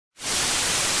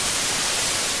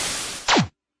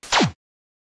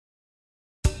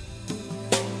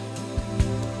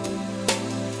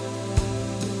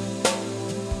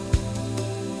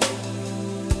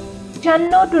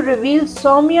Shanno to reveal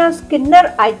Soumya's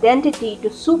Kinnar identity to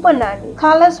Super Nani.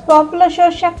 Khala's popular show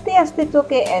Shakti Astitva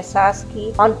ke Ehsaas ki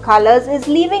on colors is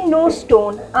leaving no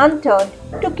stone unturned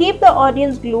to keep the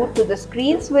audience glued to the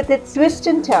screens with its twist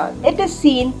and turn. It is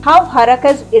seen how Harak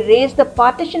has erased the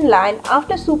partition line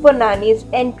after Super Nani's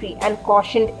entry and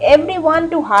cautioned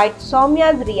everyone to hide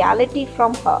Soumya's reality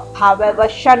from her. However,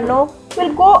 Shanno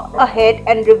will go ahead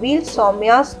and reveal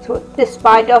Soumya's truth.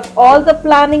 Despite of all the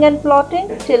planning and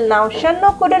plotting, till now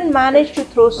Shanno couldn't manage to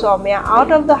throw Soumya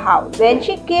out of the house. When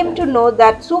she came to know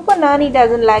that Super Nani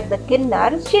doesn't like the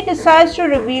Kinnars, she decides to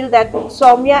reveal that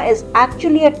Soumya is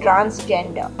actually a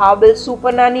transgender. How will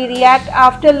Super Nani react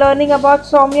after learning about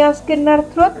Soumya's Kinnar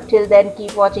truth? Till then,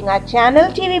 keep watching our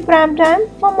channel TV Primetime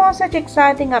for more such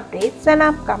exciting updates and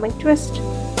upcoming twists.